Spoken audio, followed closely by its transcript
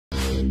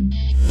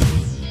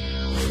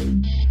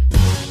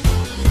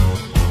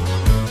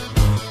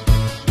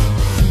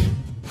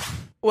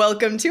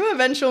Welcome to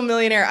Eventual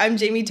Millionaire. I'm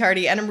Jaime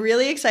Tardy, and I'm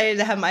really excited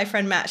to have my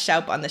friend Matt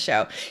Shoup on the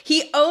show.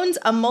 He owns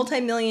a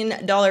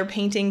multi-million-dollar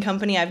painting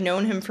company. I've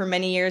known him for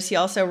many years. He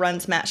also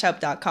runs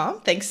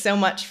mattshoup.com. Thanks so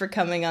much for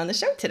coming on the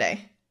show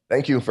today.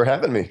 Thank you for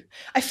having me.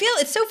 I feel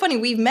it's so funny.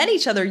 We've met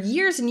each other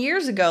years and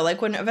years ago,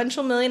 like when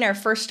Eventual Millionaire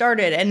first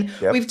started, and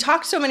we've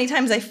talked so many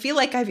times. I feel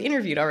like I've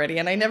interviewed already,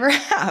 and I never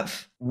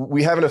have.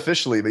 We haven't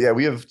officially, but yeah,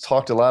 we have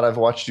talked a lot. I've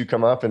watched you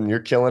come up, and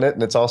you're killing it,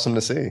 and it's awesome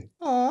to see.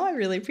 Oh, I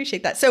really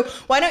appreciate that. So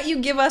why don't you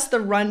give us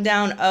the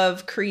rundown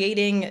of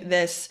creating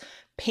this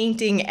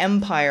painting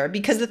empire?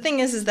 Because the thing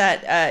is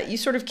that you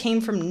sort of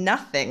came from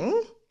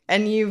nothing,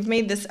 and you've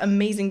made this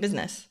amazing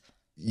business.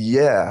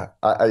 Yeah,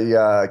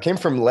 I came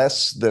from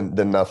less than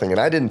nothing, and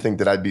I didn't think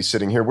that I'd be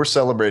sitting here. We're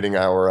celebrating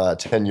our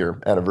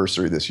 10-year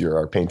anniversary this year,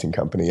 our painting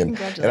company, and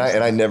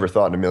I never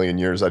thought in a million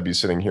years I'd be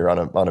sitting here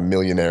on a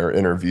millionaire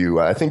interview.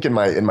 I think in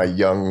my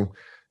young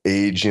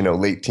age,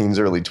 late teens,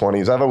 early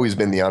 20s, I've always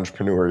been the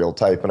entrepreneurial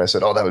type, and I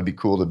said, oh, that would be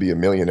cool to be a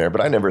millionaire, but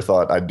I never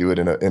thought I'd do it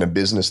in a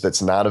business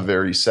that's not a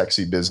very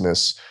sexy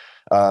business.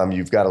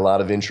 You've got a lot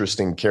of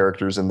interesting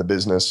characters in the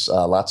business,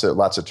 lots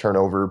of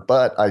turnover.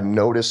 But I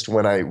noticed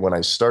when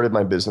I started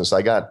my business,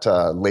 I got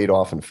laid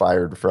off and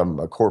fired from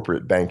a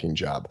corporate banking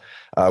job.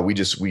 We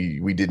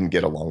didn't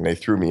get along. They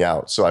threw me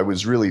out. So I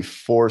was really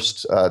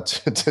forced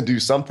to do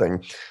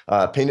something.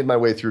 Painted my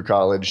way through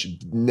college.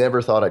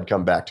 Never thought I'd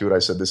come back to it. I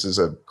said, this is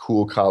a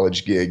cool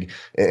college gig.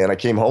 And I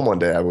came home one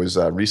day. I was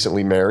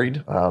recently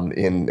married,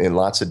 in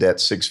lots of debt,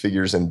 6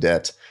 figures in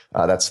debt.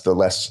 That's the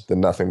less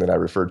than nothing that I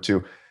referred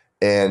to.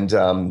 And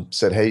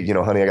said, hey,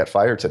 honey, I got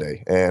fired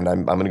today, and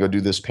I'm going to go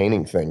do this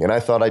painting thing. And I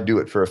thought I'd do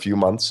it for a few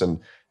months and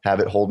have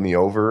it hold me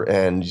over.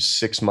 And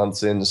 6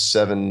 months in,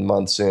 7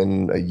 months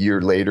in, a year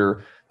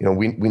later,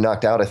 we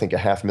knocked out, I think,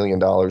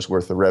 $500,000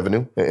 worth of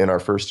revenue in our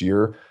first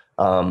year.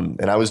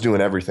 And I was doing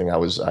everything. I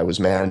was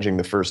managing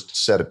the first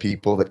set of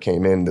people that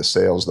came in, the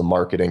sales, the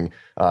marketing.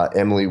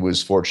 Emily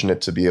was fortunate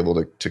to be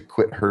able to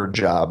quit her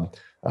job.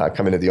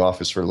 Come into the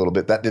office for a little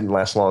bit. That didn't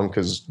last long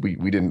because we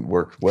didn't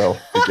work well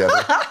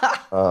together.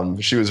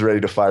 She was ready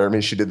to fire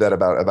me. She did that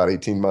about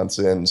 18 months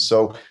in.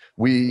 So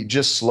we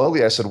just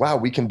slowly, I said, wow,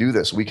 we can do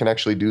this. We can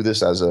actually do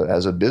this as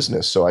a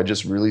business. So I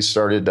just really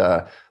started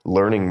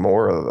learning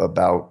more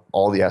about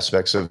all the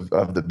aspects of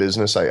the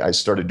business. I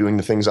started doing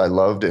the things I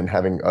loved and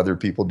having other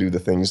people do the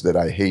things that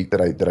I hate,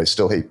 that I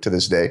still hate to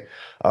this day.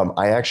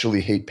 I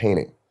actually hate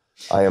painting.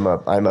 I'm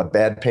a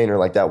bad painter.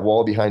 Like that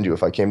wall behind you,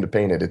 if I came to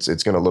paint it,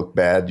 it's going to look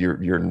bad.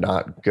 You're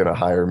not going to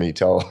hire me.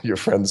 Tell your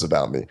friends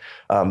about me.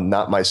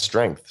 Not my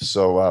strength.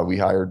 So we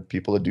hired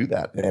people to do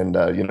that. And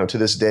to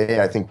this day,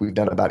 I think we've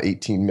done about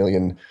 18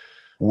 million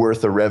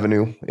worth of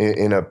revenue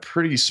in a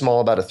pretty small,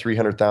 about a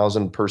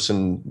 300,000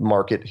 person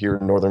market here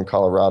in Northern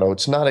Colorado.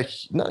 It's not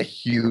a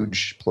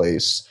huge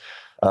place.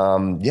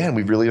 And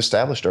we've really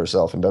established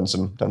ourselves and done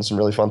some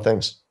really fun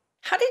things.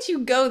 How did you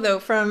go, though,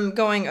 from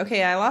going,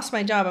 okay, I lost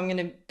my job, I'm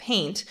going to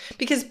paint?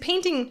 Because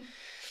painting,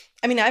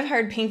 I mean, I've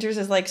hired painters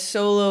as like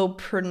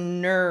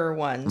solopreneur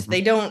ones. Mm-hmm.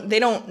 They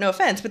don't, no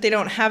offense, but they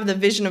don't have the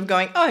vision of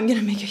going, oh, I'm going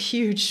to make a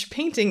huge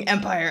painting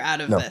empire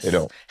out of this. They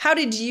don't. How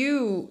did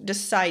you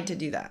decide to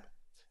do that?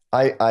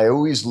 I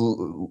always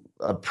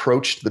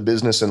approached the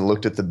business and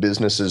looked at the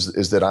business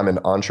as that I'm an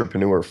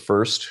entrepreneur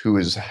first who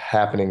is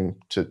happening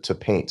to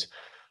paint.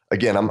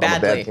 Again, I'm a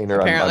bad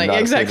painter. Apparently. I'm not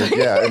exactly. a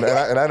painter.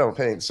 Yeah, and I don't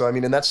paint. So, I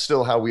mean, and that's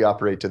still how we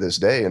operate to this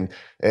day.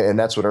 And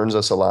that's what earns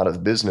us a lot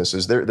of business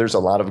is there's a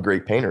lot of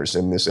great painters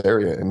in this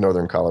area in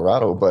Northern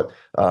Colorado. But,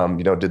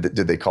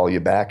 did they call you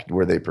back?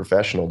 Were they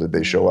professional? Did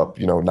they show up,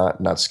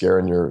 not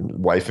scaring your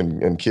wife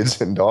and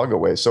kids and dog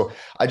away? So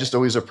I just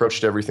always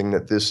approached everything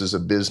that this is a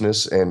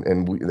business and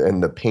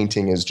the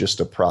painting is just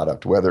a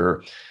product,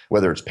 whether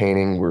it's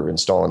painting, we're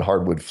installing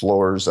hardwood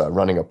floors,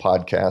 running a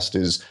podcast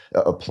is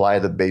apply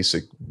the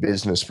basic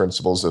business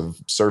principles of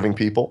serving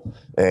people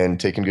and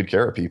taking good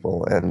care of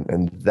people.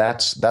 And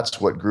that's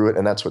what grew it.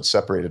 And that's what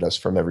separated us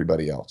from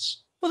everybody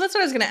else. Well, that's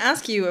what I was going to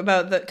ask you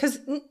about because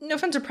no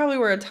offense, there probably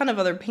were a ton of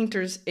other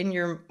painters in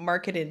your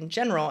market in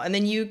general. And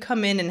then you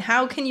come in and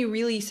how can you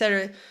really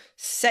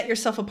set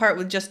yourself apart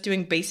with just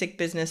doing basic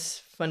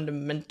business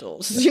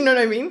fundamentals? You know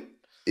what I mean?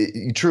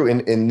 True.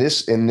 In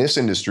this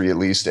industry, at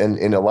least, and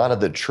in a lot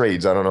of the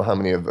trades, I don't know how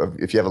many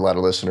if you have a lot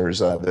of listeners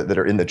that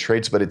are in the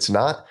trades, but it's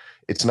not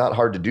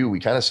hard to do. We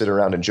kind of sit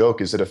around and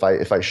joke is that if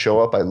I show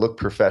up, I look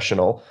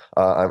professional.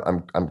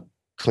 I'm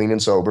clean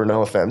and sober,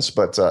 no offense,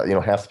 but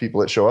half the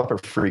people that show up are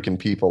freaking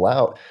people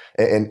out.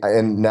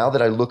 And now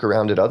that I look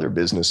around at other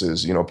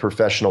businesses,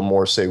 professional,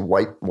 more say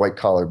white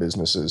collar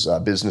businesses,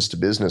 business to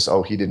business.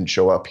 Oh, he didn't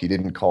show up. He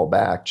didn't call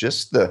back.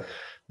 Just the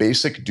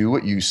basic do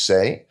what you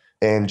say.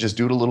 and just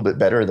do it a little bit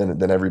better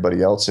than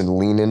everybody else and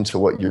lean into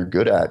what you're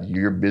good at.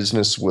 Your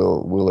business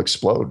will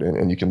explode,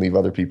 and you can leave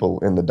other people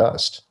in the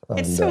dust.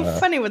 It's And so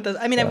funny with this.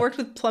 I mean, I've yeah. worked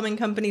with plumbing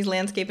companies,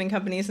 landscaping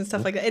companies, and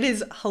stuff like that. It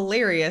is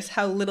hilarious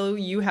how little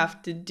you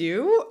have to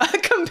do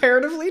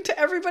comparatively to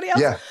everybody else.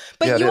 Yeah.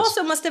 But Yeah, it you is.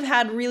 also must have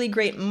had really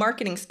great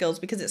marketing skills,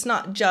 because it's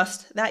not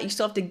just that. You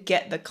still have to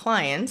get the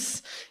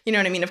clients. You know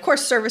what I mean? Of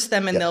course, service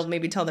them and they'll Yes.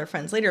 maybe tell their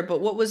friends later.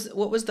 But what was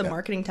the Yeah.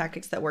 marketing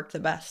tactics that worked the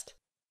best?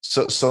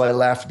 So I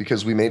laughed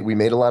because we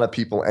made a lot of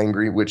people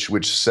angry, which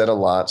said a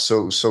lot.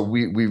 So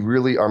we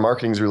really, our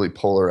marketing's really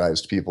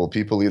polarized people.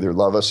 People either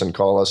love us and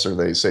call us, or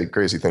they say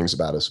crazy things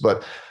about us.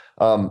 But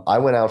I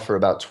went out for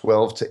about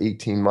 12 to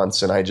 18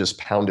 months and I just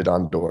pounded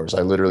on doors.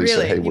 I literally said,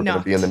 Really? "Hey, You we're going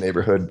to be in the knocked.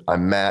 neighborhood.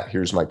 I'm Matt.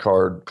 Here's my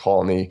card.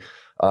 Call me."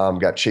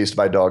 Got chased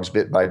by dogs,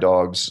 bit by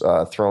dogs,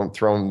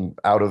 thrown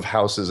out of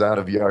houses, out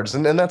of yards,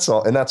 and that's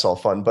all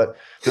fun. But one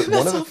That's of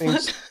the so fun.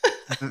 things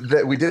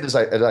that we did is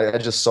I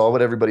just saw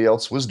what everybody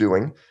else was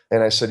doing,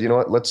 and I said, you know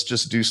what, let's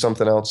just do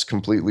something else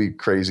completely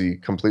crazy,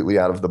 completely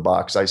out of the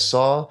box. I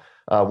saw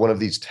one of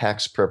these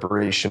tax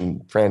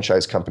preparation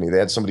franchise company. They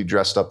had somebody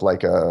dressed up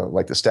like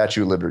the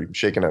Statue of Liberty,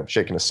 shaking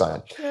a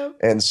sign, Yep.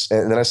 and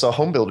then I saw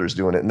home builders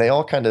doing it, and they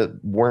all kind of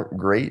weren't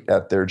great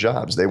at their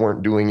jobs. They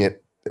weren't doing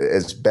it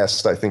as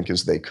best I think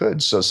as they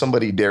could. So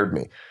somebody dared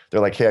me. They're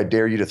like, "Hey, I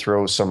dare you to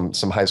throw some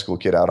high school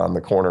kid out on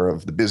the corner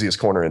of the busiest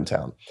corner in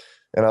town."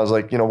 And I was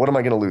like, what am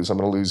I going to lose? I'm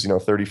going to lose,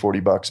 30,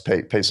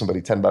 $40, pay somebody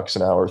 $10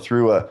 an hour,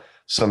 threw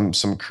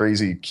some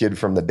crazy kid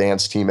from the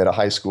dance team at a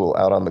high school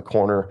out on the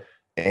corner.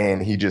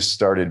 And he just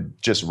started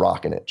just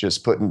rocking it,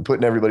 just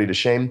putting everybody to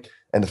shame.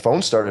 And the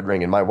phone started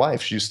ringing. My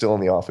wife, she's still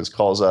in the office,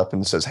 calls up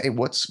and says, "Hey,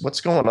 what's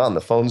going on? The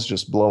phone's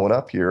just blowing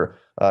up here.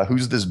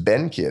 Who's this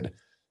Ben kid?"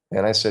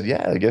 And I said,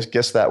 "Yeah, I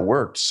guess that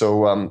worked."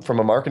 So from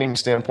a marketing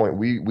standpoint,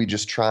 we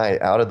just try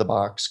out of the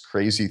box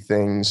crazy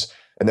things,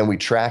 and then we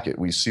track it.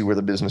 We see where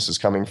the business is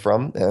coming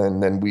from,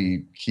 and then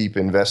we keep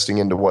investing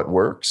into what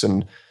works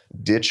and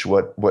ditch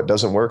what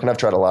doesn't work. And I've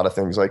tried a lot of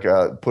things, like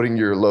putting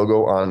your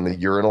logo on the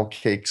urinal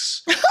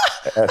cakes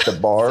at the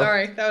bar.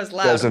 Sorry, that was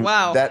loud. Doesn't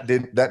Wow. that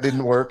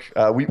didn't work.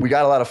 We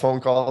got a lot of phone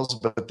calls,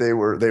 but they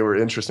were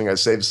interesting. I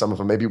saved some of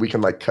them. Maybe we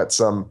can like cut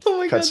some Oh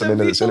my cut God, some that'd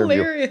into be this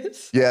interview.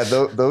 hilarious. Yeah,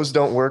 those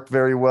don't work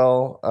very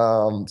well.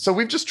 So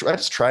I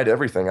just tried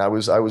everything. I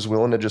was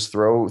willing to just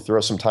throw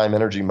some time,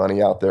 energy, money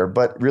out there.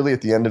 But really,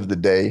 at the end of the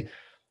day,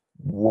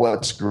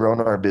 what's grown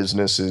our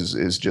business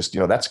is just,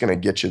 that's going to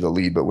get you the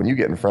lead. But when you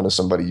get in front of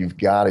somebody, you've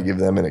got to give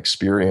them an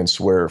experience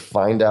where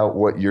find out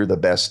what you're the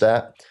best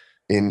at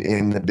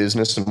in the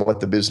business and what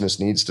the business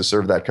needs to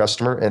serve that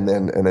customer, and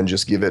then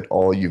just give it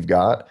all you've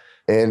got,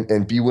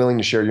 and be willing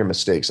to share your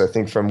mistakes. I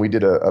think we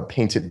did a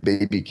painted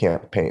baby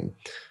campaign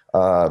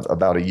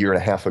about a year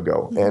and a half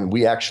ago, Mhm. and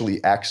we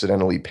actually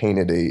accidentally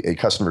painted a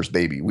customer's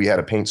baby. We had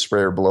a paint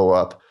sprayer blow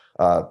up,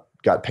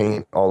 got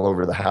paint all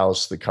over the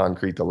house, the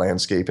concrete, the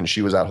landscape, and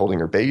she was out holding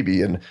her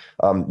baby. And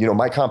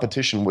my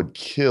competition would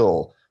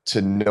kill to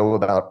know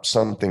about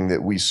something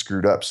that we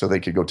screwed up, so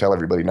they could go tell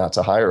everybody not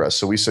to hire us.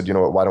 So we said, you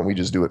know what, why don't we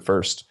just do it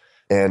first?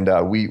 And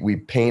we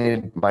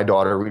painted my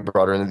daughter. We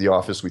brought her into the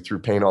office. We threw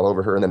paint all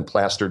over her, and then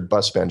plastered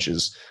bus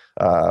benches,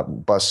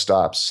 bus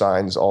stops,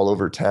 signs all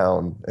over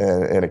town,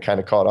 and it kind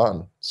of caught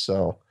on.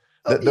 So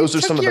Oh, you those are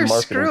some took of the your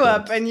marketing screw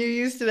up things. and you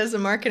used it as a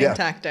marketing Yeah,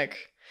 tactic.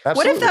 What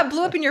if absolutely. that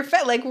blew up in your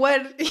face? Like,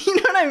 what, you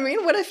know what I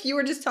mean? What if you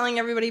were just telling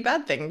everybody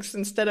bad things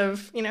instead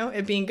of,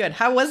 it being good?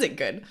 How was it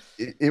good?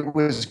 It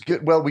was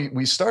good. Well,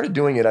 we started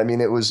doing it. I mean,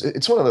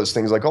 it's one of those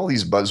things, like all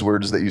these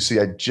buzzwords that you see.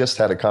 I just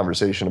had a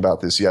conversation about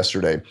this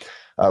yesterday.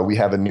 We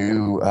have a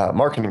new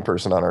marketing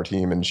person on our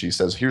team, and she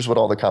says, "Here's what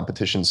all the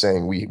competition's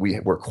saying.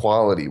 We're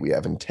quality. We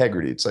have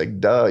integrity." It's like,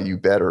 duh, you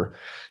better,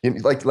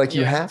 like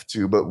you Yeah. have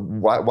to. But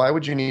why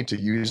would you need to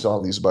use all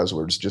these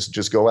buzzwords?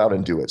 Just go out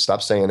and do it.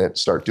 Stop saying it.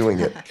 Start doing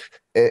it.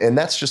 And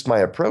that's just my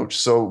approach.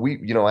 So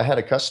I had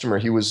a customer.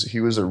 He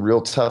was a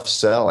real tough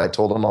sell. I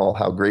told him all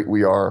how great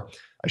we are.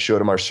 I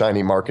showed him our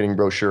shiny marketing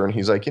brochure, and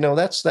he's like,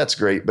 that's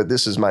great, but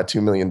this is my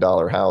 $2 million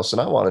house,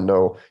 and I want to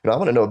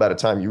know about a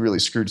time you really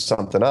screwed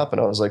something up. And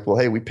I was like, well,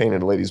 hey, we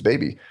painted a lady's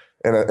baby,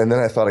 and then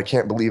I thought, I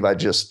can't believe I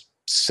just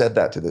said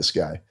that to this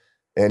guy,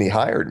 and he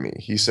hired me.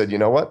 He said, "You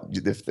know what?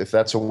 If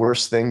that's a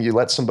worse thing, you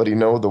let somebody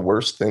know the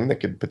worst thing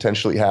that could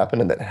potentially happen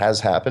and that has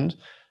happened.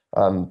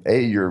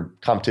 Your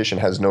competition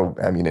has no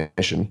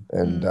ammunition,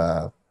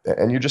 Mm.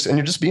 and you're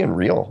just being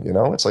real.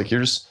 It's like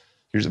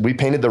we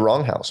painted the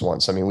wrong house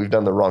once. I mean, we've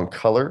done the wrong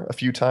color a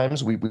few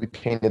times. We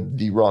painted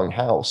the wrong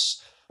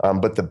house,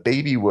 but the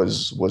baby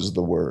was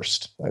the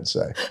worst, I'd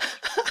say.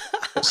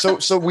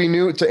 So we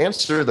knew, to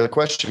answer the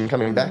question,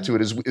 coming back Mm. to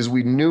it, is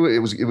we knew it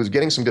was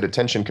getting some good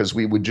attention because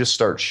we would just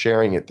start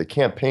sharing it. The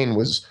campaign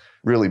was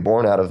really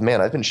born out of, man,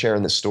 I've been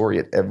sharing this story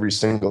at every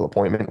single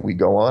appointment we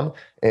go on,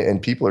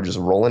 and people are just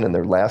rolling and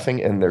they're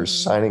laughing and they're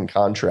Mm. signing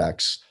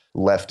contracts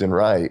left and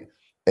right.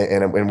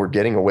 And we're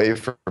getting away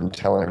from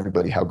telling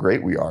everybody how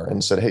great we are,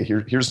 and said, "Hey,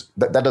 here's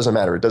that doesn't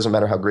matter. It doesn't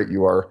matter how great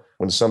you are.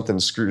 When something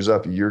screws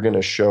up, you're going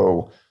to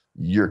show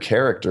your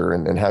character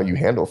and how you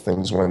handle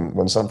things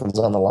when something's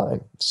on the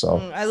line. So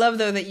I love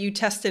though that you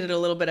tested it a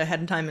little bit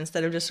ahead of time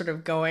instead of just sort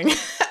of going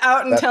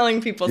out and that,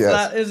 telling people. So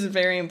yes. that is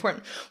very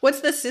important.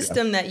 What's the Yeah.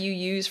 system that you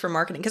use for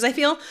marketing? Because I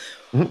feel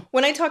Mhm.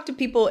 when I talk to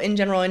people in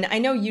general, and I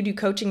know you do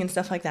coaching and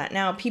stuff like that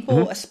now,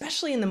 people, Mhm.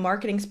 especially in the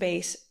marketing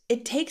space,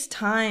 it takes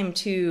time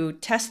to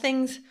test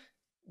things,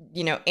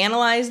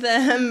 analyze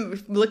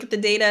them, look at the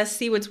data,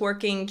 see what's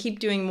working, keep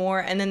doing more,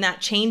 and then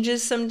that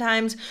changes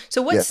sometimes.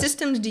 So what Yes.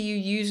 systems do you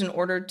use in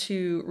order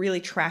to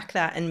really track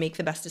that and make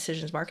the best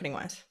decisions marketing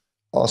wise?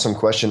 Awesome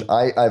question.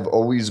 I've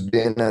always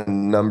been a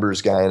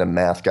numbers guy and a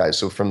math guy.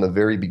 So from the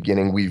very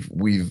beginning, we've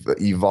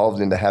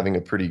evolved into having a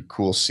pretty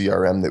cool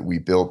CRM that we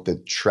built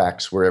that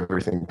tracks where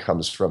everything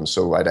comes from.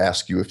 So I'd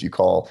ask you if you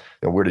call,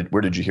 where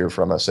did you hear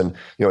from us? And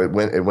it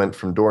went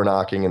from door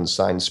knocking and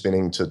sign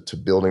spinning to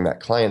building that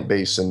client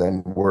base and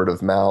then word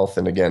of mouth.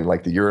 And again,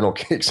 like the urinal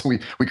cakes, we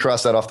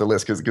crossed that off the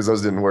list because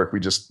those didn't work. We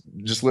just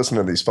listened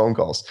to these phone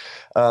calls.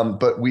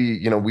 But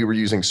we were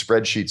using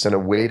spreadsheets and a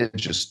way to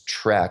just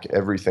track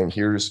everything.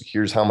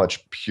 Here's how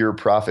much pure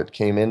profit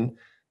came in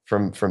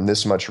from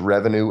this much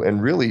revenue.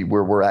 And really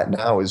where we're at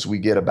now is we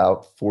get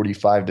about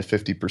 45 to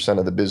 50%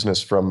 of the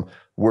business from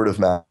word of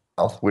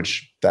mouth,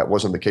 which that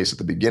wasn't the case at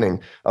the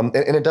beginning. And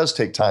it does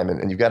take time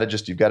and you've got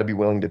to be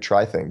willing to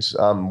try things.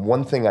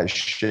 One thing I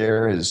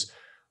share is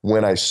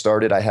when I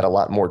started, I had a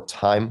lot more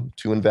time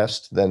to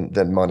invest than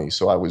money.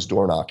 So I was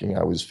door knocking.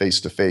 I was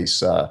face to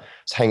face. I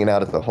was hanging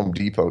out at the Home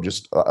Depot,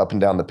 just up and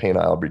down the paint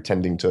aisle,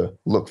 pretending to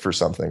look for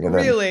something,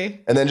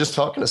 Really? and then just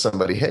talking to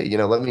somebody. Hey,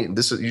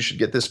 you should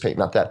get this paint,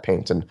 not that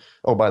paint. And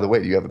oh, by the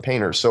way, do you have a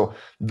painter? So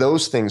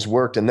those things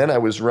worked. And then I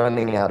was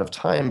running out of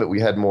time, but we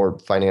had more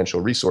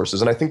financial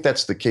resources. And I think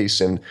that's the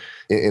case in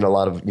a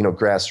lot of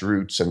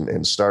grassroots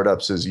and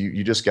startups. Is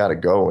you just got to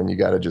go and you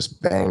got to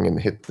just bang and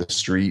hit the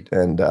street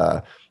and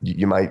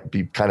you might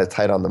be kind of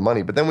tight on the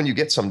money, but then when you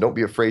get some, don't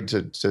be afraid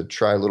to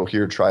try a little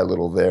here, try a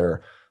little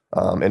there,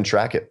 and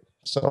track it.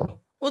 So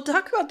Well,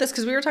 talk about this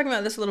because we were talking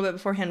about this a little bit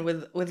beforehand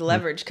with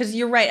leverage. Because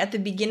you're right, at the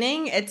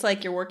beginning, it's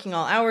like you're working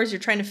all hours, you're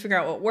trying to figure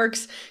out what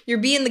works, you're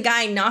being the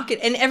guy knocking,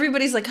 and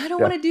everybody's like, I don't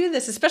yeah, want to do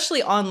this,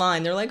 especially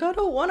online. They're like, I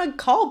don't want to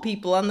call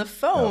people on the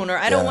phone, no, or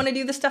I don't yeah. want to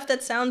do the stuff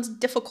that sounds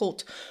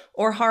difficult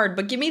or hard.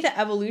 But give me the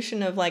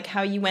evolution of like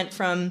how you went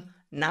from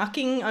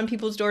knocking on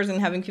people's doors and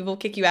having people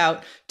kick you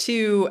out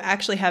to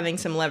actually having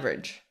some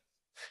leverage.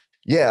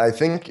 Yeah, I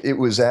think it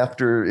was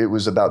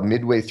about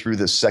midway through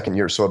the second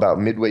year. So about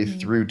midway Mm.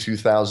 through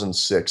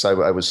 2006,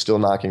 I was still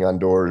knocking on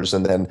doors.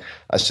 And then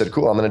I said,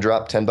 cool, I'm going to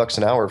drop $10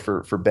 an hour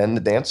for Ben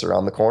the dancer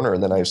on the corner.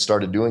 And then I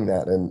started doing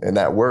that and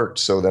that worked.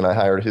 So then I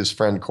hired his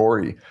friend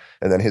Corey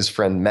and then his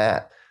friend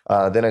Matt.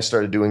 Then I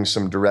started doing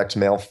some direct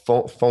mail.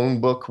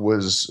 Phone book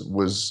was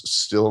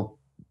still,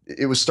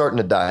 it was starting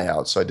to die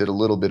out. So I did a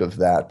little bit of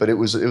that, but it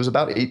was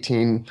about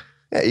 18,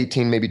 yeah,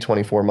 18, maybe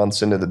 24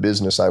 months into the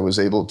business, I was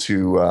able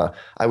to,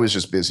 I was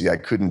just busy. I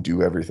couldn't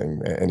do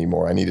everything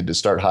anymore. I needed to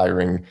start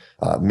hiring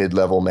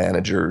mid-level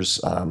managers,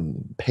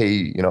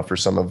 pay, for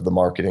some of the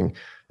marketing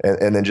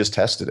and then just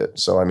tested it.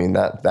 So, I mean,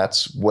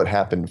 that's what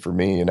happened for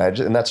me. And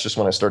that's just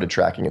when I started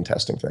tracking and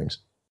testing things.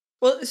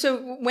 Well, so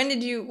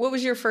what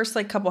was your first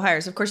like couple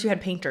hires? Of course you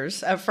had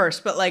painters at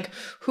first, but like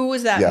who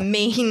was that Yeah.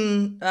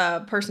 main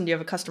person? Do you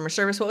have a customer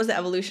service? What was the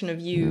evolution of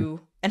Mhm.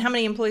 you and how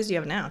many employees do you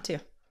have now too?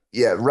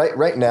 Yeah,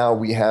 right now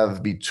we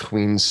have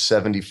between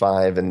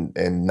 75 and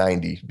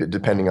 90, Wow.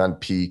 depending on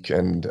peak.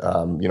 And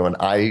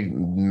I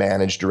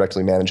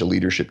directly manage a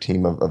leadership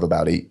team of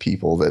about 8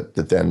 people that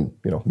then,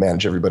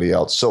 manage everybody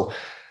else. So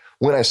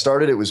when I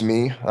started, it was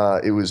me.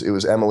 It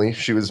was Emily.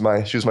 She was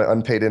my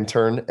unpaid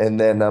intern. And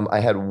then I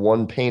had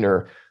one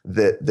painter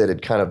that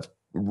had kind of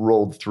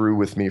rolled through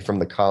with me from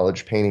the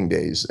college painting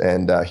days.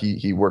 And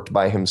he worked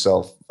by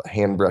himself,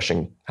 hand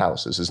brushing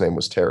houses. His name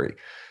was Terry.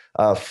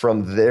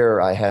 From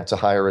there, I had to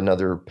hire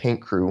another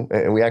paint crew,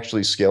 and we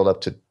actually scaled up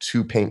to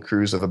 2 paint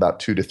crews of about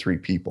 2 to 3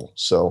 people.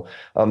 So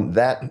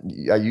that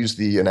I use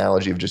the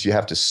analogy of just you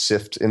have to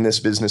sift in this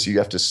business. You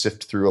have to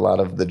sift through a lot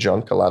of the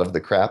junk, a lot of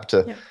the crap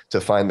Yeah. to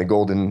find the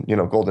golden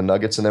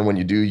nuggets. And then when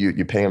you do,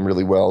 you pay them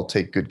really well,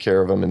 take good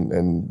care of them,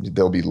 and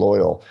they'll be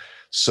loyal.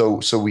 So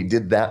we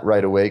did that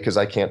right away because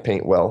I can't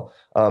paint well.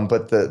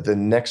 But the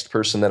next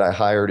person that I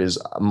hired is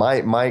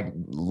my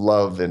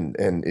love and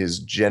is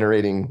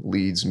generating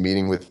leads,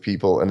 meeting with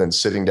people, and then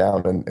sitting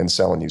down and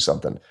selling you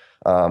something.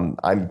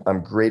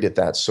 I'm great at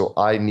that. So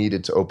I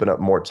needed to open up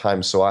more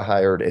time. So I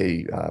hired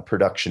a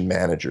production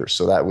manager.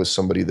 So that was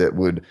somebody that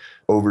would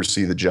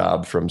oversee the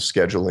job from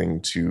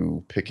scheduling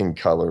to picking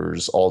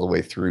colors all the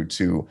way through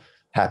to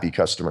happy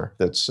customer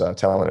that's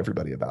telling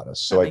everybody about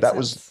us. That So makes that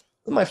was sense.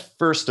 my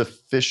first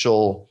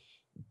official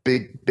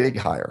big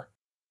hire.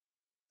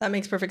 That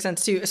makes perfect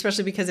sense too,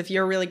 especially because if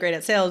you're really great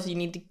at sales, you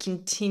need to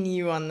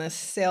continue on the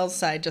sales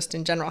side just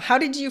in general. How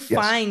did you Yes.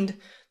 find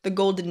the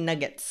golden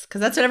nuggets? Because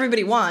that's what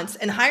everybody wants,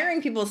 and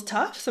hiring people is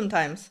tough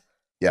sometimes.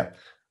 Yeah.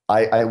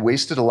 I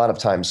wasted a lot of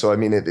time. So, I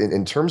mean,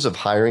 in terms of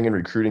hiring and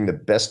recruiting, the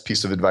best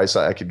piece of advice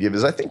I could give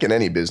is I think in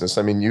any business,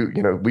 I mean,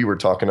 we were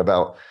talking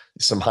about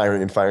some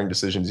hiring and firing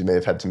decisions you may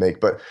have had to make.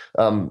 But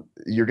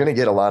you're going to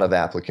get a lot of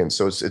applicants.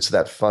 So it's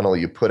that funnel.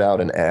 You put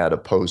out an ad, a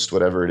post,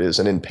 whatever it is.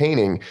 And in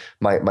painting,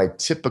 my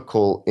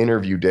typical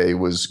interview day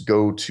was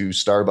go to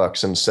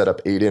Starbucks and set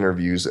up 8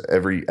 interviews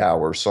every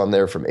hour. So I'm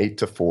there from 8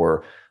 to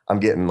 4. I'm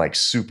getting like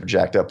super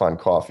jacked up on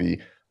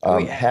coffee. Oh,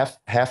 yeah.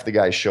 Half the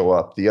guys show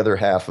up. The other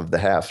half of the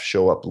half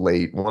show up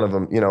late. One of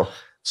them,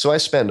 so I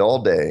spend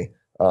all day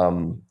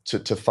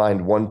to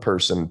find one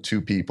person,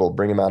 2 people,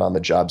 bring them out on the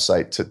job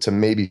site to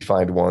maybe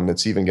find one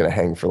that's even going to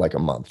hang for like a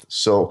month.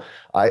 So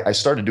I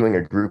started doing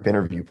a group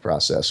interview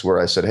process where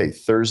I said, hey,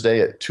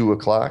 Thursday at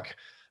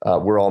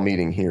 2:00, we're all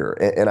meeting here.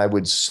 And I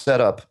would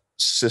set up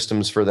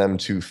systems for them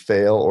to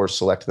fail or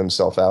select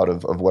themselves out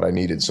of what I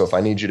needed. So if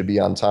I need you to be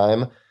on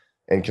time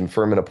and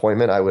confirm an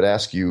appointment, I would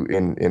ask you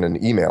in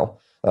an email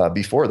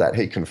before that,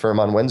 hey, confirm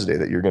on Wednesday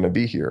that you're going to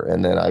be here.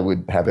 And then I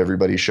would have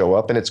everybody show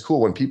up. And it's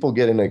cool when people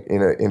get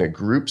in a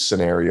group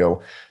scenario.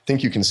 I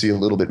think you can see a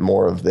little bit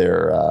more of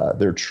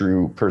their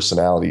true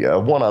personality.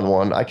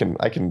 One-on-one, I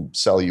can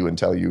sell you and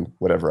tell you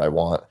whatever I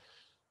want,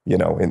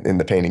 in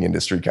the painting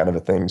industry kind of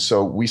a thing.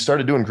 So we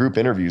started doing group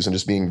interviews and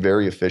just being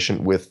very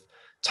efficient with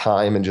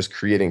time and just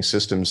creating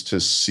systems to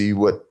see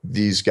what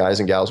these guys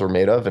and gals were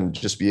made of and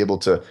just be able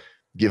to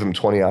give them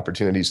 20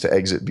 opportunities to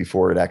exit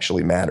before it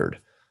actually mattered.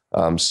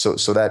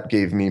 So that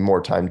gave me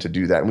more time to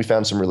do that. And we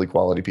found some really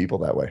quality people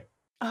that way.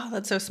 Oh,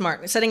 that's so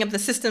smart. Setting up the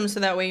system so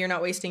that way you're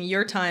not wasting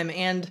your time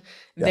and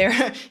their,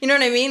 you know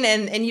what I mean?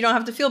 And you don't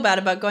have to feel bad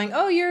about going,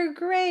 oh, you're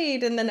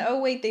great. And then, oh,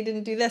 wait, they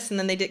didn't do this. And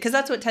then they did. Because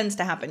that's what tends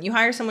to happen. You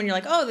hire someone, you're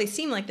like, oh, they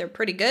seem like they're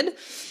pretty good.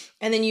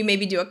 And then you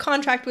maybe do a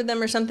contract with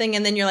them or something.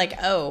 And then you're like,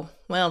 oh,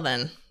 well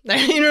then,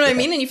 you know what I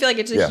mean? And you feel like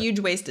it's a huge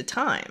waste of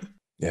time.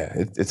 Yeah,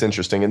 it's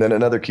interesting. And then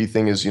another key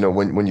thing is,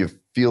 when you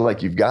feel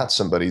like you've got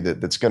somebody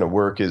that's going to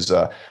work is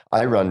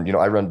I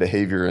run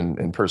behavior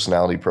and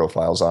personality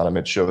profiles on them.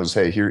 It shows,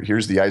 hey,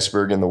 here's the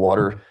iceberg in the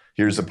water.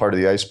 Here's the part of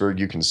the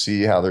iceberg. You can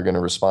see how they're going to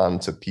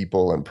respond to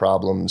people and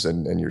problems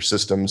and your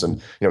systems.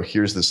 And,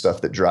 here's the stuff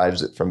that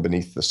drives it from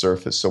beneath the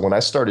surface. So when I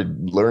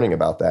started learning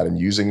about that and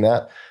using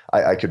that,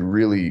 I could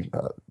really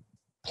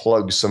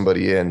plug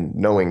somebody in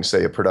knowing,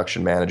 say, a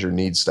production manager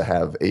needs to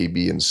have A,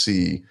 B, and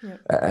C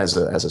as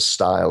a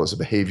style, as a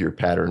behavior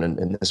pattern.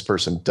 And this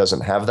person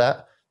doesn't have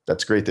that.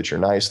 That's great that you're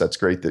nice. That's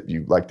great that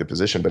you like the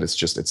position, but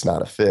it's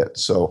not a fit.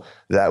 So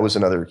that was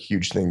another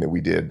huge thing that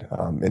we did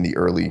in the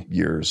early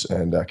years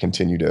and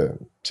continue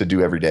to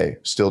do every day,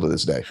 still to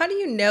this day. How do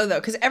you know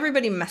though? Because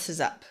everybody messes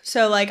up.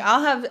 So like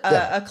I'll have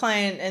a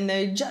client and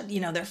they,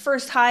 their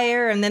first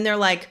hire and then they're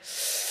like,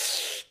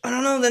 I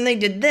don't know, then they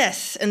did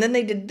this, and then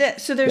they did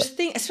this. So there's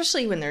things,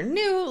 especially when they're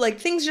new, like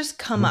things just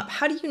come up.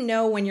 How do you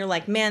know when you're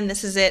like, man,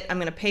 this is it, I'm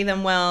going to pay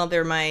them well,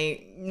 they're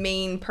my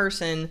main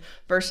person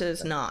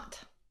versus not?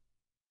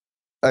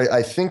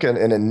 I think an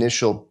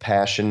initial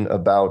passion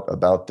about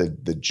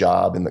the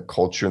job and the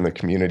culture and the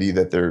community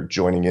that they're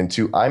joining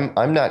into.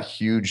 I'm not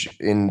huge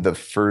in the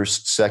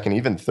first, second,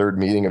 even third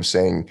meeting of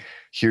saying,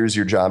 here's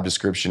your job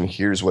description,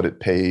 here's what it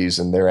pays,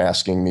 and they're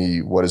asking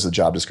me, what is the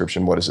job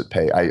description, what does it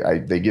pay?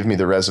 They give me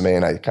the resume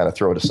and I kind of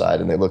throw it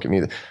aside and they look at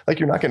me like,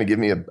 you're not going to give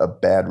me a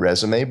bad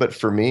resume. But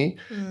for me,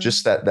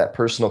 just that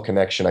personal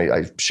connection,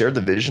 I shared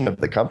the vision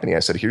of the company. I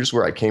said, here's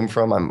where I came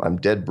from. I'm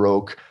dead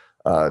broke.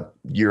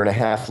 Year and a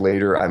half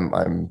later,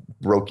 I'm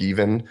broke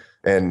even.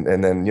 And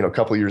then, a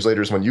couple of years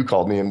later is when you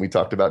called me and we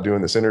talked about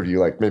doing this interview,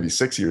 like maybe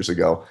 6 years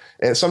ago.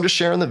 And so I'm just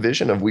sharing the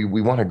vision of we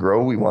want to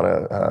grow. We want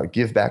to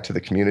give back to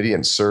the community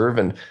and serve.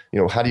 And,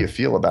 how do you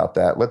feel about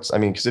that?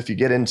 Because if you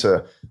get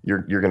into, you're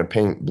going to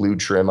paint blue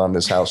trim on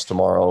this house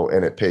tomorrow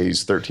and it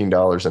pays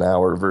 $13 an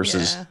hour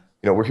versus,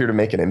 we're here to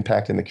make an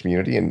impact in the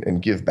community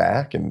and give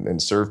back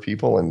and serve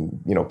people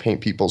and,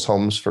 paint people's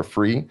homes for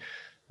free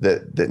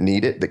that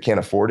need it, that can't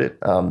afford it.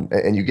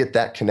 And you get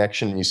that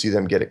connection and you see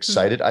them get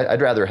excited.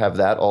 I'd rather have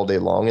that all day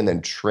long and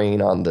then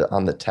train on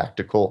the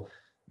tactical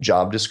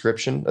job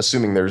description,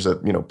 assuming there's a,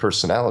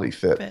 personality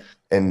fit.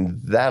 And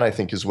that I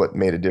think is what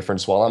made a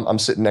difference. While I'm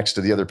sitting next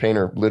to the other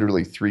painter,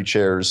 literally 3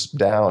 chairs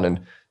down, and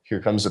here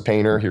comes a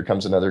painter, here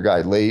comes another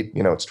guy late,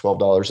 it's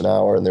 $12 an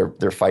hour and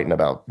they're fighting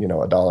about,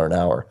 $1 an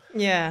hour.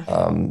 Yeah.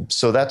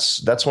 So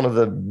that's one of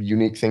the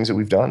unique things that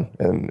we've done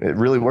and it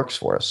really works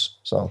for us.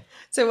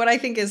 So what I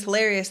think is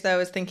hilarious, though,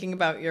 is thinking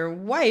about your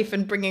wife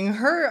and bringing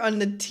her on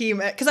the team.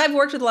 Because I've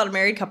worked with a lot of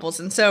married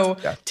couples. And so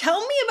tell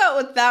me about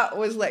what that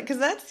was like. Because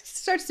that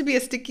starts to be a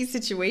sticky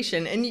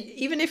situation. And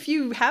even if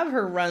you have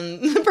her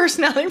run the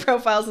personality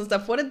profiles and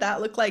stuff, what did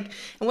that look like?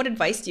 And what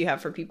advice do you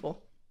have for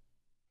people?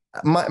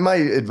 My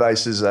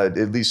advice is, at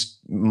least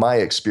my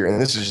experience,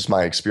 and this is just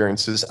my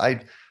experiences,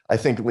 I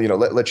think,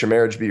 let your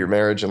marriage be your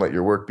marriage and let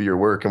your work be your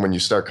work. And when you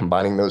start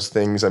combining those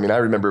things, I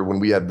remember when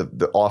we had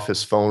the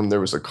office phone, there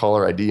was a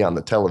caller ID on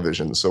the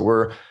television. So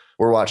we're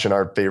watching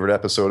our favorite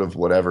episode of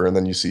whatever. And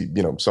then you see,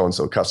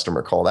 so-and-so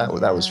customer call.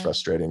 That was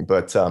frustrating.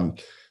 But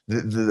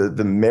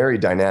the married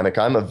dynamic,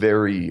 I'm a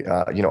very,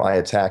 I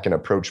attack and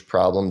approach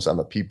problems. I'm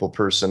a people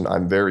person.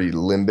 I'm very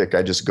limbic.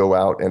 I just go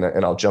out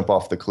and I'll jump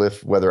off the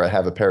cliff, whether I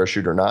have a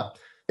parachute or not.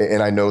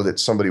 and I know that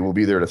somebody will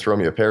be there to throw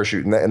me a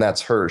parachute. And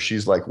that's her.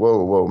 She's like,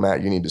 whoa, whoa,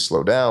 Matt, you need to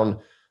slow down.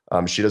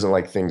 She doesn't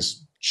like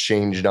things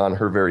changed on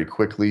her very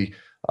quickly.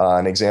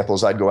 An example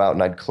is I'd go out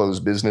and I'd close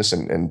business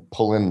and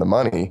pull in the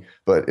money.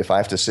 But if I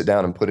have to sit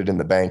down and put it in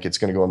the bank, it's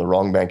going to go in the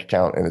wrong bank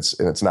account, and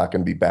it's not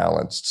going to be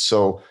balanced.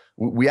 So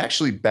we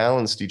actually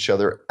balanced each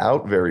other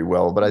out very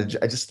well. But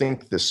I just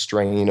think the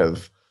strain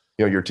of,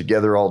 you're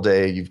together all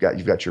day. You've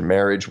got your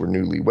marriage. We're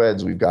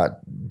newlyweds. We've got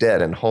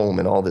debt and home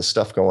and all this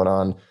stuff going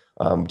on.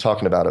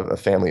 Talking about a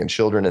family and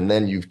children, and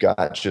then you've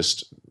got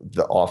just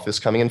the office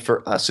coming in.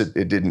 For us,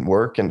 it didn't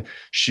work, and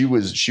she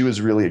was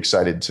really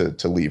excited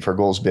to leave. Her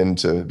goal's been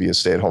to be a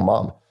stay-at-home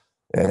mom,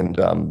 and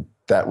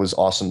that was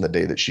awesome the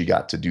day that she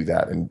got to do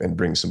that and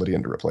bring somebody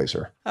in to replace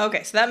her.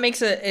 Okay, so that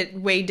makes it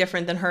way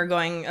different than her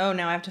going, oh,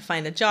 now I have to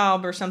find a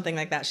job or something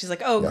like that. She's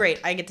like, oh, great,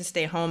 I get to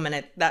stay home,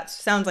 and that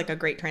sounds like a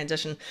great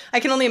transition.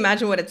 I can only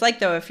imagine what it's like,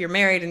 though, if you're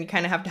married and you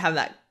kind of have to have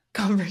that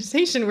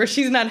conversation where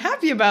she's not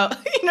happy about,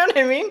 you know what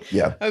I mean?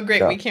 Yeah. Oh, great,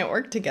 yeah. We can't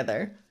work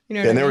together. You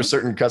know and there were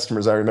certain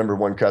customers. I remember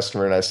one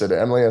customer, and I said to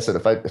Emily, I said,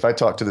 if I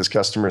talk to this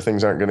customer,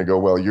 things aren't going to go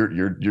well.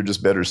 You're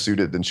just better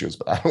suited than she was.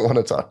 But I don't want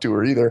to talk to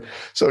her either.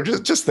 So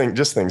just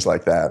things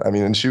like that. I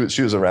mean, and she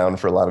was around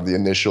for a lot of the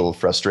initial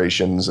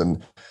frustrations,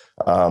 and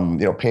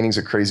painting's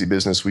a crazy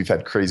business. We've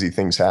had crazy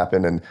things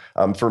happen.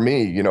 And for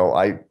me,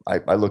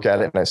 I look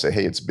at it and I say,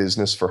 hey, it's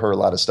business. For her, a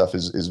lot of stuff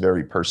is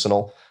very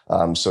personal.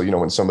 So,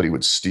 when somebody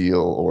would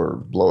steal or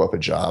blow up a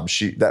job,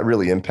 that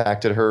really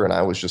impacted her. And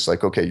I was just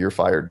like, okay, you're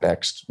fired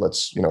next.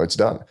 Let's, it's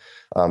done.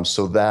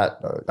 So that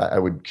I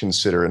would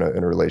consider in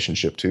a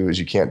relationship too, is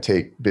you can't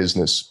take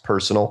business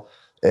personal.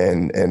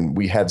 And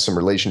we had some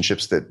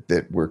relationships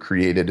that were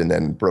created and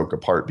then broke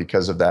apart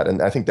because of that.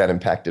 And I think that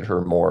impacted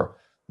her more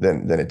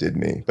than it did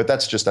me. But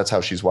that's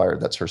how she's wired.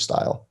 That's her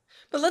style.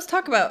 But let's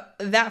talk about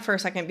that for a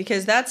second,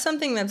 because that's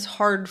something that's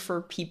hard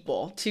for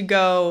people to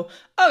go,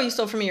 oh, you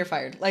stole from me, you're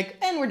fired.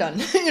 And we're done.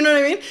 You know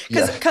what I mean?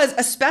 Because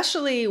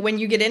especially when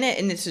you get in it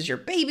and this is your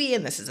baby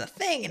and this is a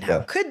thing and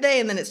how could they?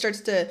 And then it starts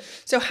to,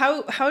 so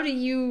how do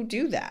you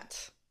do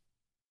that?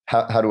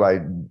 How do I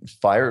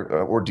fire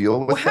or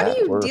deal with how that?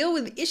 do you deal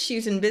with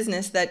issues in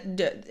business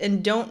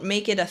and don't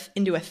make it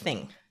into a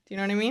thing? Do you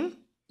know what I mean?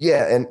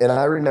 Yeah. And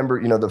I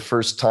remember, the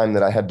first time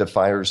that I had to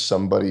fire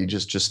somebody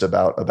just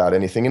about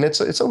anything. And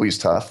it's always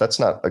tough. That's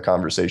not a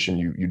conversation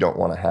you don't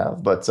want to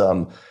have. But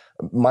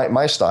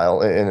my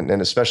style, and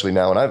especially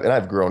now, and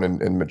I've grown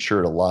and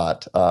matured a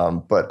lot.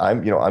 But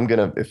I'm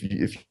gonna,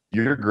 if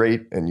you're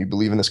great and you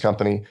believe in this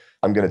company,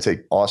 I'm going to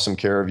take awesome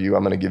care of you.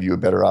 I'm going to give you a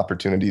better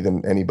opportunity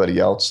than anybody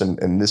else.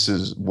 And this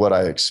is what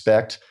I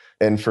expect.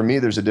 And for me,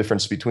 there's a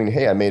difference between,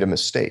 hey, I made a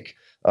mistake.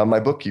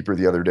 My bookkeeper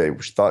the other day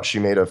thought she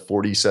made a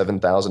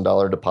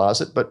 $47,000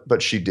 deposit,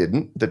 but she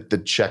didn't. The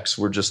checks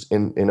were just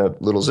in a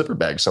little zipper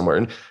bag somewhere,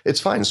 and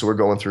it's fine. So we're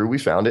going through. We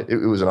found it.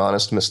 It was an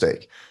honest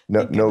mistake.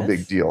 No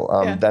big deal.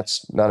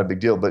 That's not a big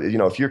deal. But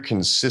if you're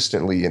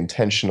consistently,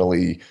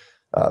 intentionally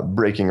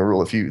breaking a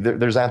rule,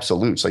 there's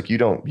absolutes. Like you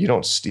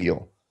don't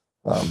steal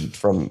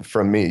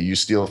from me. You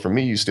steal from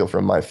me. You steal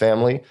from my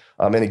family.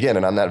 And again,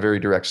 and I'm that very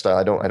direct style.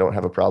 I don't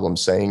have a problem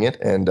saying it,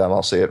 and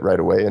I'll say it right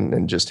away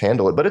and just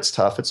handle it. But it's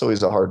tough. It's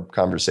always a hard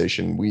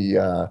conversation. We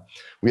had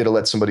to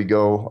let somebody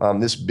go.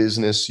 This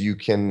business, you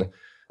can.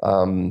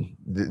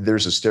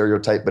 There's a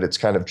stereotype, but it's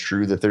kind of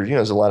true that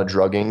there's a lot of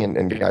drugging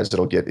and guys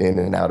that'll get in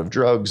and out of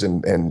drugs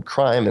and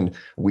crime. And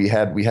we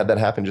had that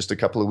happen just a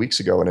couple of weeks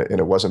ago, and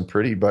it wasn't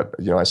pretty. But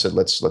I said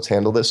let's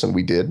handle this, and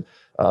we did.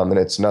 And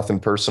it's nothing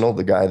personal.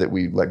 The guy that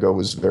we let go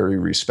was very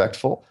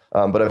respectful.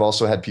 But I've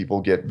also had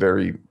people get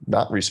very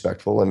not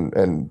respectful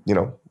and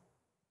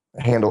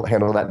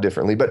handle that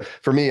differently. But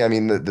for me, I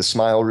mean, the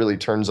smile really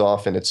turns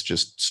off and it's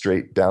just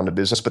straight down to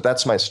business. But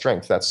that's my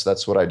strength.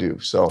 That's what I do.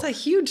 So it's a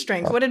huge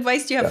strength. What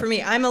advice do you have for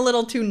me? I'm a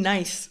little too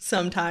nice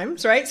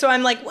sometimes, right? So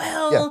I'm like,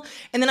 and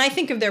then I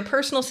think of their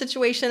personal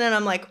situation and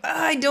I'm like,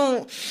 I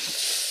don't.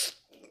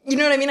 You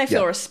know what I mean? I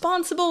feel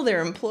responsible. They're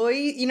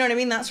employees. You know what I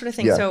mean? That sort of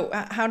thing. Yeah. So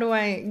how do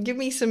I give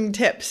me some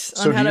tips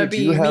on how to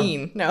be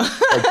mean? No.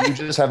 Like, you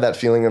just have that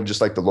feeling of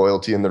just like the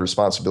loyalty and the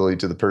responsibility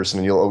to the person.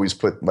 And you'll always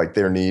put like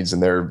their needs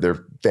and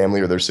their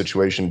family or their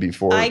situation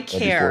before I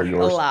care before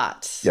yours. A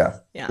lot.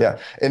 Yeah.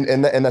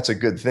 And that's a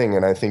good thing.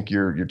 And I think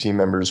your team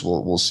members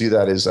will see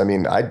that as, I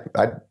mean,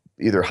 I'd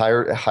either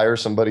hire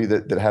somebody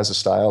that has a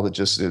style that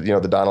just,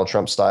 the Donald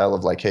Trump style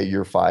of like, hey,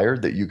 you're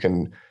fired, that you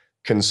can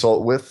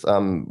consult with,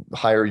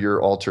 hire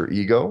your alter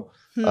ego,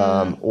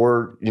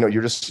 or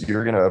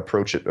you're going to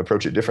approach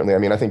it differently. I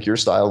mean, I think your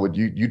style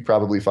you'd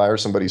probably fire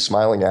somebody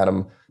smiling at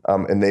them,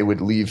 and they would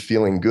leave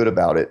feeling good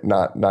about it,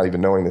 not even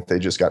knowing that they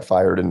just got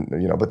fired, and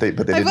but they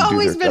didn't do their job. I've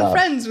always been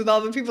friends with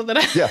all the people that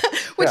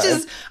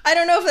is, I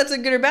don't know if that's a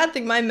good or bad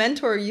thing. My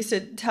mentor used to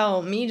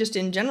tell me just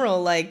in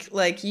general,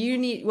 like you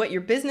need, what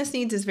your business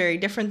needs is very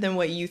different than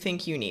what you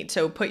think you need.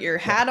 So put your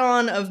hat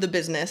on of the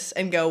business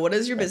and go, what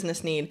does your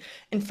business need,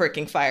 and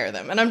freaking fire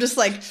them. And I'm just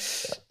like,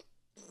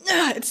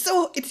 it's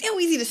so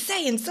easy to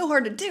say and so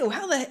hard to do.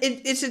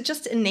 Is it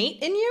just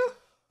innate in you?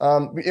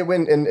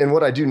 And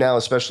what I do now,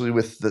 especially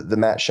with the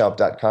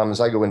matshoup.com, is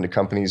I go into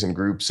companies and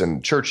groups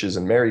and churches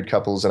and married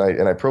couples,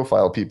 and I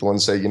profile people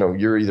and say,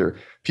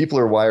 people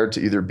are wired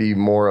to either be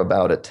more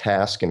about a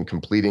task and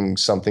completing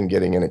something,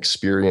 getting an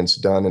experience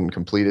done and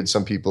completed.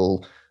 Some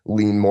people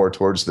lean more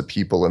towards the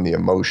people and the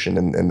emotion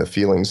and the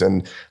feelings.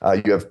 And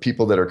you have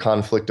people that are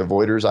conflict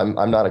avoiders.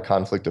 I'm not a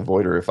conflict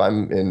avoider. If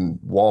I'm in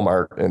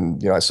Walmart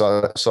and I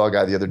saw a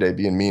guy the other day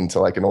being mean to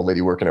like an old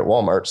lady working at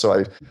Walmart,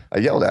 so I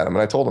yelled at him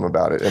and I told him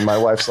about it. And my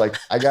wife's like,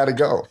 I gotta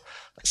go.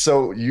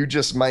 So you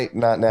just might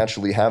not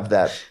naturally have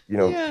that,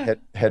 Yeah.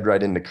 head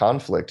right into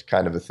conflict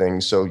kind of a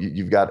thing. So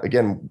you've got,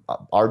 again,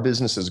 our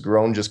business has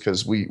grown just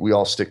because we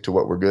all stick to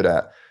what we're good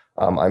at.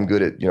 I'm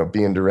good at,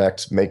 being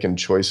direct, making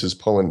choices,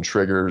 pulling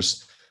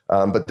triggers.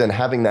 But then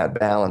having that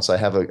balance, I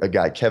have a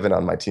guy, Kevin,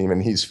 on my team,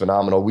 and he's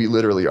phenomenal. We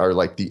literally are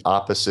like the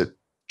opposite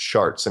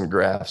charts and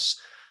graphs.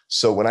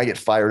 So when I get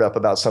fired up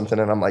about something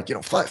and I'm like,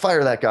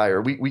 fire that guy,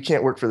 or we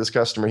can't work for this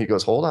customer, he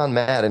goes, hold on,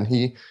 Matt. And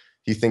he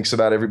thinks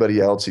about everybody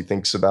else. He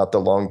thinks about the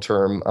long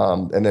term.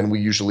 And then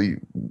we usually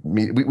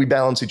we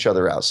balance each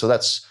other out. So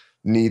that's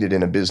needed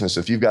in a business.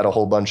 If you've got a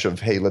whole bunch of,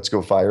 hey, let's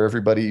go fire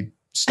everybody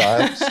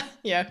styles,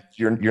 Yeah.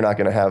 you're not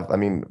going to have,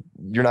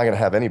 you're not going to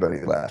have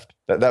anybody left.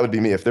 That would be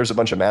me. If there's a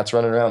bunch of Matts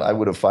running around, I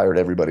would have fired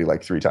everybody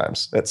like 3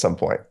 times at some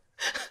point.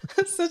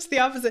 Such the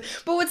opposite.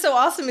 But what's so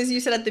awesome is you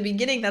said at the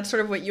beginning, that's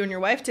sort of what you and your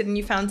wife did. And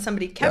you found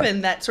somebody,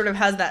 Kevin, that sort of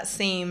has that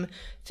same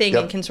thing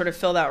and can sort of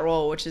fill that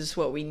role, which is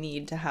what we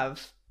need to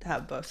have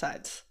both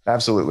sides.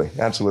 Absolutely.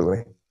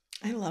 Absolutely.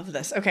 I love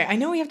this. Okay, I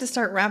know we have to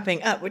start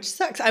wrapping up, which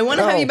sucks. I want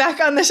to have you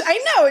back on this.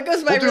 I know it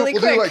goes by really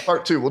quick. We'll do like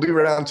part 2. We'll do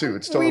round 2.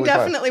 It's totally We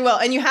definitely will.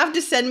 And you have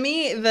to send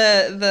me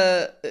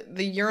the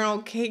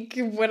urinal cake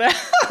whatever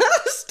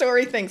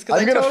story things, because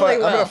I'm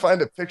gonna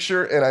find a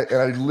picture, and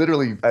I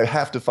literally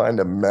have to find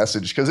a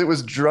message, because it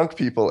was drunk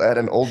people at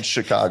an old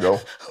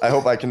Chicago. I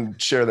hope I can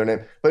share their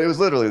name, but it was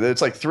literally,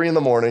 it's like 3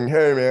 a.m.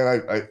 Hey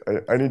man,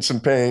 I need some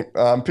paint.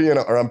 I'm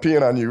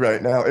peeing on you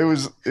right now. It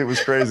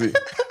was crazy.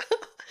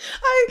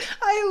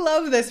 I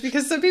love this,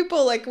 because some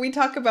people, like, we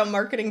talk about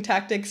marketing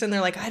tactics and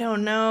they're like, I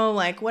don't know,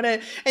 like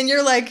and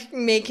you're like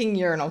making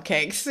urinal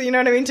cakes, you know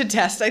what I mean, to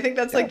test. I think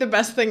that's like the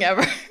best thing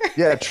ever.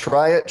 Yeah,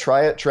 try it,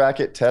 track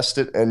it, test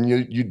it, and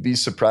you'd be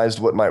surprised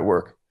what might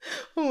work.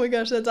 Oh my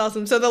gosh, that's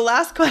awesome. So the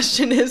last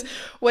question is,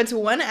 what's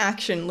one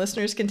action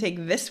listeners can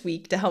take this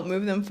week to help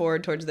move them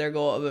forward towards their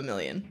goal of $1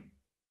 million?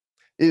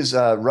 Is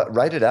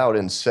write it out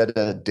and set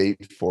a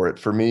date for it.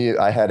 For me,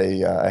 I had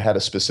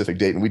a specific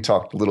date, and we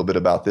talked a little bit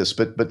about this,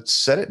 but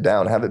set it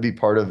down, have it be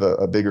part of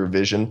a bigger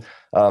vision.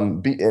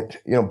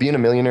 Being a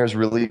millionaire is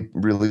really,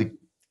 really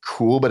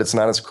cool, but it's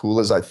not as cool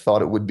as I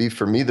thought it would be.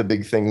 For me, the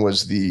big thing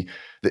was the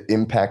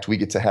impact we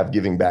get to have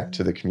giving back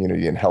to the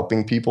community and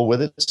helping people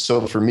with it.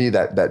 So for me,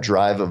 that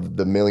drive of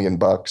the $1 million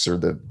or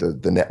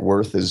the net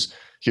worth is,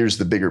 here's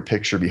the bigger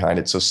picture behind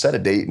it. So set a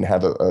date and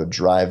have a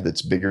drive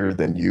that's bigger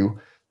than you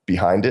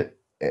behind it.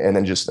 And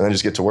then just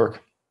get to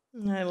work.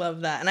 I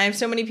love that. And I have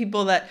so many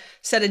people that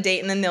set a date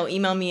and then they'll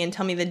email me and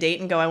tell me the date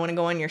and go, I want to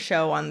go on your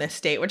show on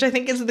this date, which I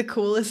think is the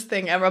coolest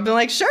thing ever. I'll be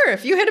like, sure,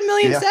 if you hit 1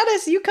 million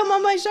status, you come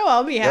on my show.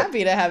 I'll be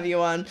happy to have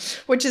you on,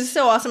 which is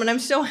so awesome. And I'm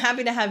so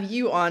happy to have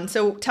you on.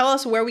 So tell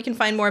us where we can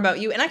find more about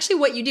you and actually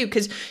what you do,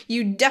 because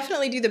you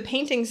definitely do the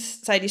painting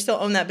side. You still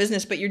own that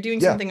business, but you're doing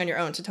something on your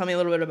own. So tell me a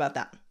little bit about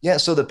that. Yeah.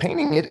 So the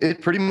painting,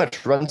 it pretty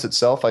much runs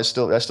itself. I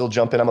still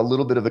jump in. I'm a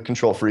little bit of a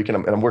control freak, and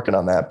I'm working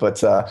on that.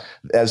 But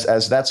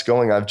as that's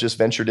going, I've just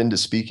ventured into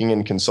speaking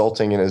and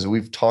consulting. And as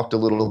we've talked a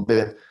little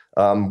bit,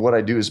 what I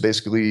do is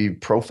basically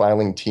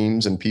profiling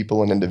teams and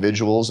people and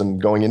individuals,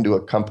 and going into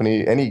a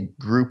company, any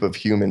group of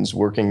humans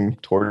working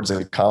towards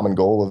a common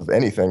goal of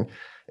anything,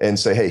 and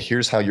say, hey,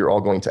 here's how you're all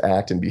going to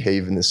act and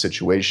behave in this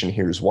situation.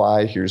 Here's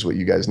why. Here's what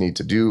you guys need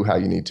to do, how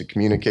you need to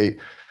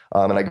communicate.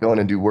 And I go in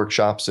and do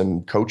workshops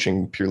and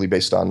coaching purely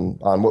based on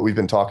what we've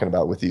been talking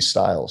about with these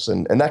styles.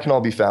 And that can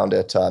all be found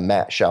at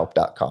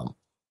mattshoup.com.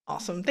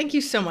 Awesome. Thank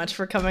you so much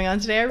for coming on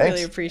today. I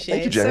really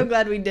appreciate it. So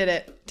glad we did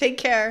it. Take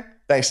care.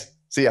 Thanks.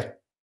 See ya.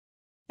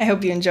 I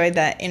hope you enjoyed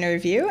that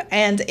interview.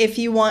 And if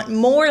you want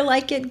more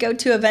like it, go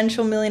to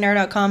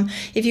eventualmillionaire.com.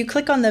 If you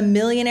click on the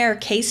millionaire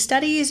case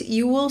studies,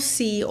 you will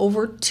see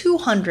over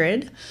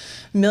 200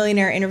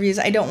 millionaire interviews.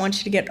 I don't want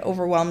you to get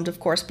overwhelmed,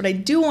 of course, but I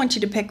do want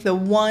you to pick the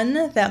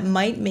one that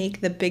might make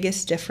the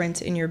biggest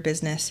difference in your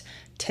business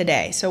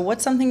today. So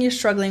what's something you're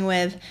struggling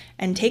with,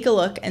 and take a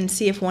look and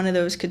see if one of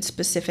those could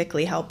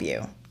specifically help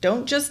you.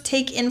 Don't just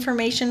take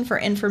information for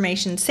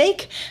information's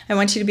sake. I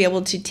want you to be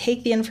able to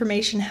take the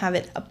information, have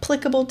it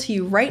applicable to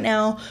you right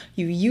now.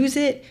 You use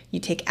it, you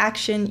take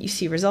action, you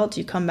see results,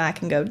 you come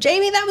back and go,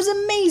 Jamie, that was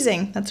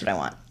amazing. That's what I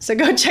want. So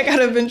go check out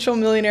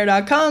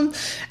eventualmillionaire.com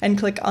and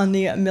click on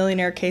the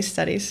millionaire case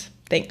studies.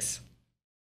 Thanks.